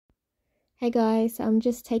Hey guys, I'm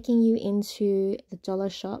just taking you into the dollar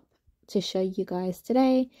shop to show you guys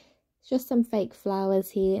today. Just some fake flowers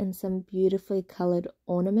here and some beautifully colored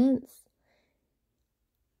ornaments.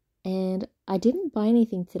 And I didn't buy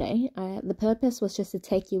anything today. The purpose was just to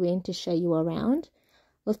take you in to show you around.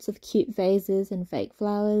 Lots of cute vases and fake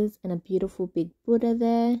flowers and a beautiful big Buddha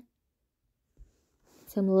there.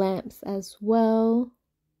 Some lamps as well.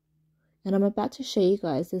 And I'm about to show you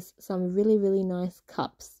guys, there's some really nice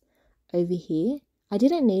cups over here. I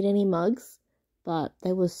didn't need any mugs, but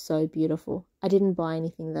they were so beautiful. I didn't buy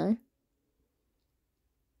anything though,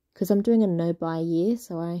 because I'm doing a no buy year,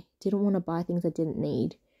 so I didn't want to buy things I didn't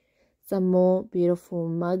need. Some more beautiful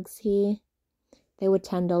mugs here. They were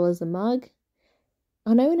 $10 a mug.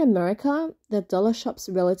 I know in America the dollar shop's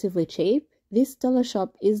relatively cheap. This dollar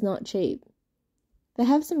shop is not cheap. They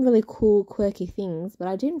have some really cool quirky things, but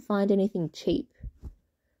I didn't find anything cheap.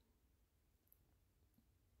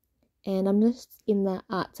 And I'm just in the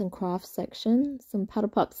arts and crafts section. Some paddle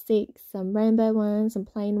pop sticks, some rainbow ones, some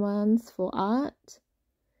plain ones for art.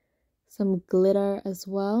 Some glitter as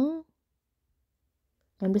well.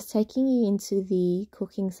 I'm just taking you into the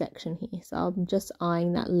cooking section here. So I'm just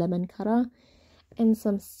eyeing that lemon cutter and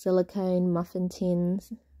some silicone muffin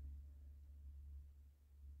tins.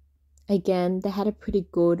 Again, they had a pretty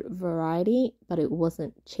good variety, but it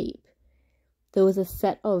wasn't cheap. There was a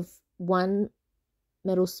set of one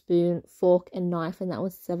metal spoon, fork and knife, and that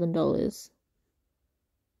was $7.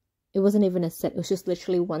 It wasn't even a set, it was just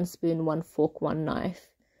literally one spoon, one fork, one knife,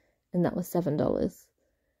 and that was $7.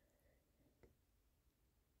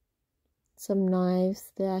 Some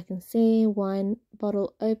knives there I can see, wine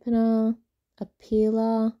bottle opener, a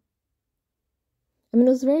peeler. I mean, it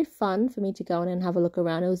was very fun for me to go in and have a look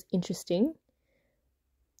around. It was interesting.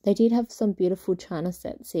 They did have some beautiful china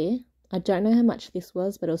sets here. I don't know how much this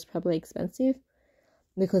was, but it was probably expensive,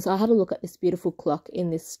 because I had a look at this beautiful clock in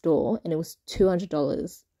this store and it was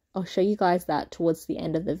 $200. I'll show you guys that towards the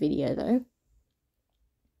end of the video though.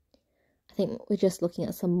 I think we're just looking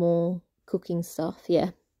at some more cooking stuff. Yeah,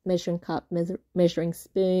 measuring cup, measuring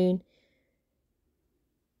spoon.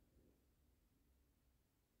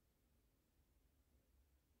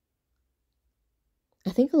 I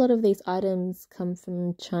think a lot of these items come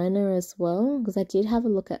from China as well, because I did have a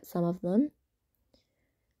look at some of them.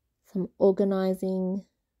 Some organizing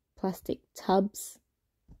plastic tubs.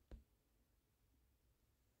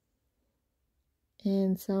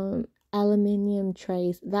 And some aluminium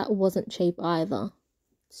trays. That wasn't cheap either.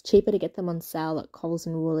 It's cheaper to get them on sale at Coles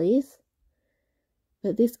and Woolies.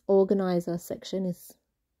 But this organizer section is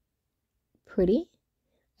pretty.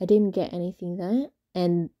 I didn't get anything there.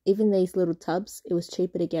 And even these little tubs, it was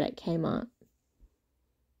cheaper to get at Kmart.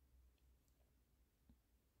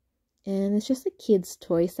 And there's just a kids'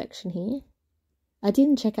 toy section here. I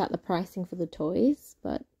didn't check out the pricing for the toys,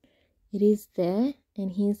 but it is there.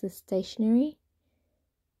 And here's the stationery.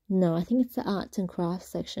 No, I think it's the arts and crafts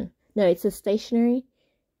section. No, it's the stationery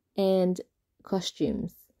and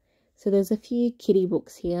costumes. So there's a few kiddie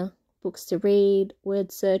books here. Books to read,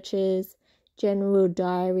 word searches, general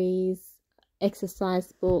diaries,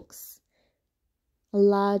 exercise books. A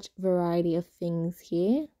large variety of things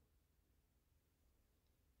here.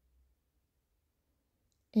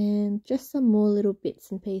 And just some more little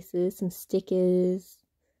bits and pieces, some stickers.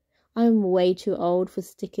 I'm way too old for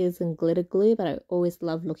stickers and glitter glue, but I always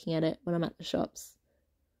love looking at it when I'm at the shops.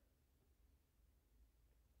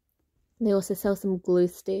 They also sell some glue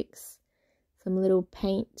sticks, some little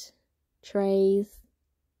paint trays.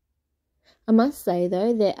 I must say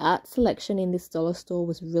though, their art selection in this dollar store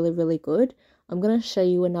was really good. I'm going to show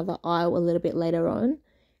you another aisle a little bit later on,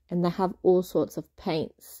 and they have all sorts of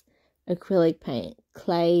paints, acrylic paint,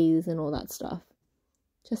 clays and all that stuff.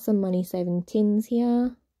 Just some money saving tins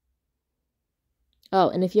here. Oh,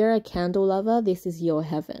 and if you're a candle lover, this is your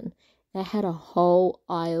heaven. They had a whole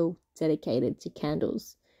aisle dedicated to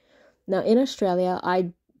candles. Now in Australia,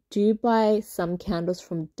 I do buy some candles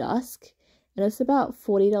from Dusk, and it's about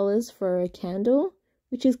 $40 for a candle,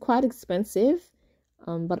 which is quite expensive.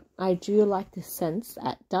 But I do like the scents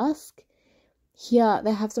at Dusk. Here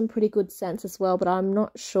they have some pretty good scents as well, but I'm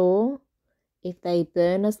not sure if they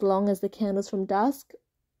burn as long as the candles from Dusk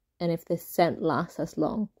and if the scent lasts as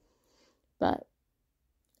long. But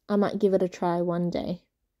I might give it a try one day.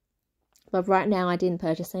 But right now I didn't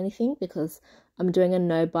purchase anything because I'm doing a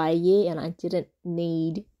no buy year and I didn't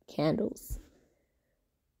need candles.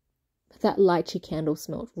 But that lychee candle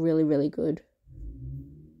smelled really good.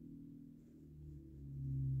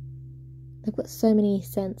 They've got so many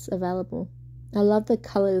scents available. I love the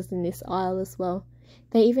colours in this aisle as well.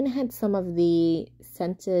 They even had some of the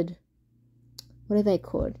scented, what are they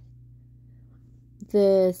called?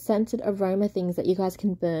 the scented aroma things that you guys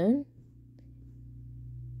can burn.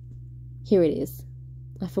 Here it is.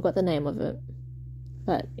 I forgot the name of it,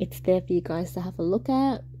 but it's there for you guys to have a look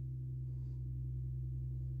at.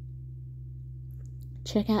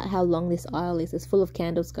 Check out how long this aisle is. It's full of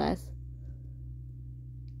candles, guys.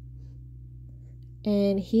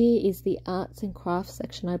 And here is the arts and crafts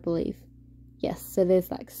section, I believe. Yes, so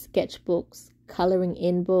there's like sketchbooks, colouring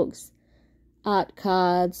in books, art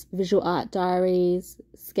cards, visual art diaries,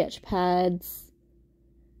 sketch pads,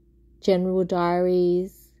 general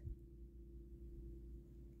diaries.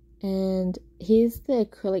 And here's the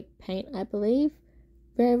acrylic paint, I believe.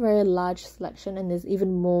 Very, very large selection, and there's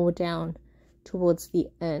even more down towards the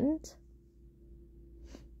end.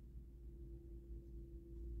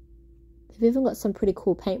 They've even got some pretty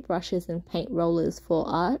cool paint brushes and paint rollers for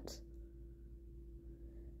art.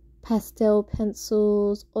 Pastel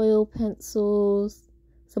pencils, oil pencils,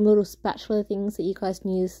 some little spatula things that you guys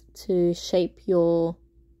can use to shape your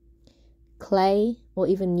clay, or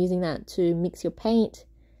even using that to mix your paint.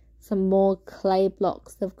 Some more clay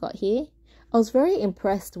blocks they've got here. I was very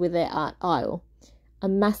impressed with their art aisle. A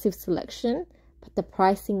massive selection, but the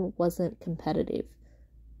pricing wasn't competitive.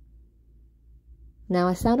 Now,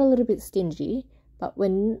 I sound a little bit stingy, but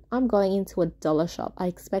when I'm going into a dollar shop, I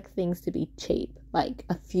expect things to be cheap, like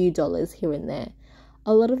a few dollars here and there.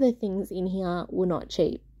 A lot of the things in here were not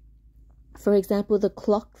cheap. For example, the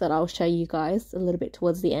clock that I'll show you guys a little bit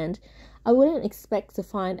towards the end, I wouldn't expect to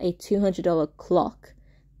find a $200 clock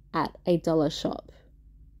at a dollar shop.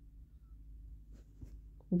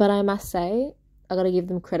 But I must say, I gotta give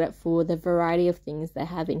them credit for the variety of things they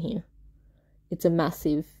have in here. It's a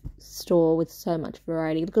massive store with so much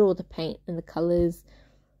variety. Look at all the paint and the colours.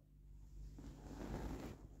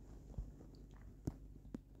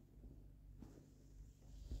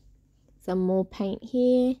 Some more paint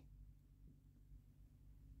here.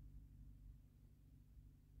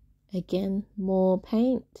 Again, more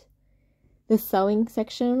paint. The sewing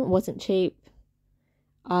section wasn't cheap.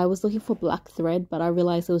 I was looking for black thread, but I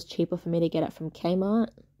realised it was cheaper for me to get it from Kmart.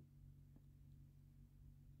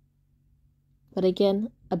 But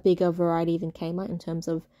again, a bigger variety than Kmart in terms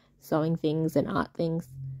of sewing things and art things.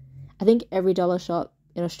 I think every dollar shop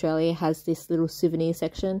in Australia has this little souvenir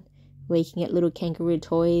section where you can get little kangaroo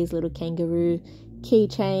toys, little kangaroo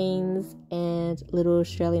keychains, and little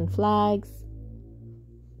Australian flags.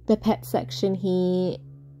 The pet section here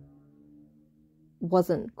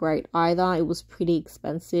wasn't great either. It was pretty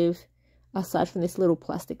expensive, aside from this little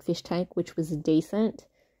plastic fish tank, which was decent.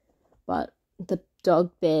 But the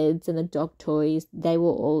dog beds and the dog toys, they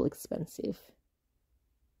were all expensive.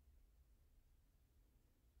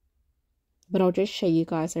 But I'll just show you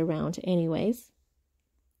guys around anyways.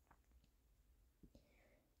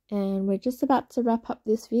 And we're just about to wrap up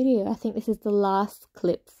this video. I think this is the last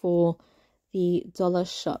clip for the dollar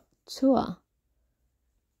shop tour.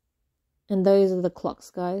 And those are the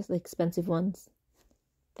clocks, guys, the expensive ones.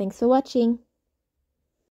 Thanks for watching.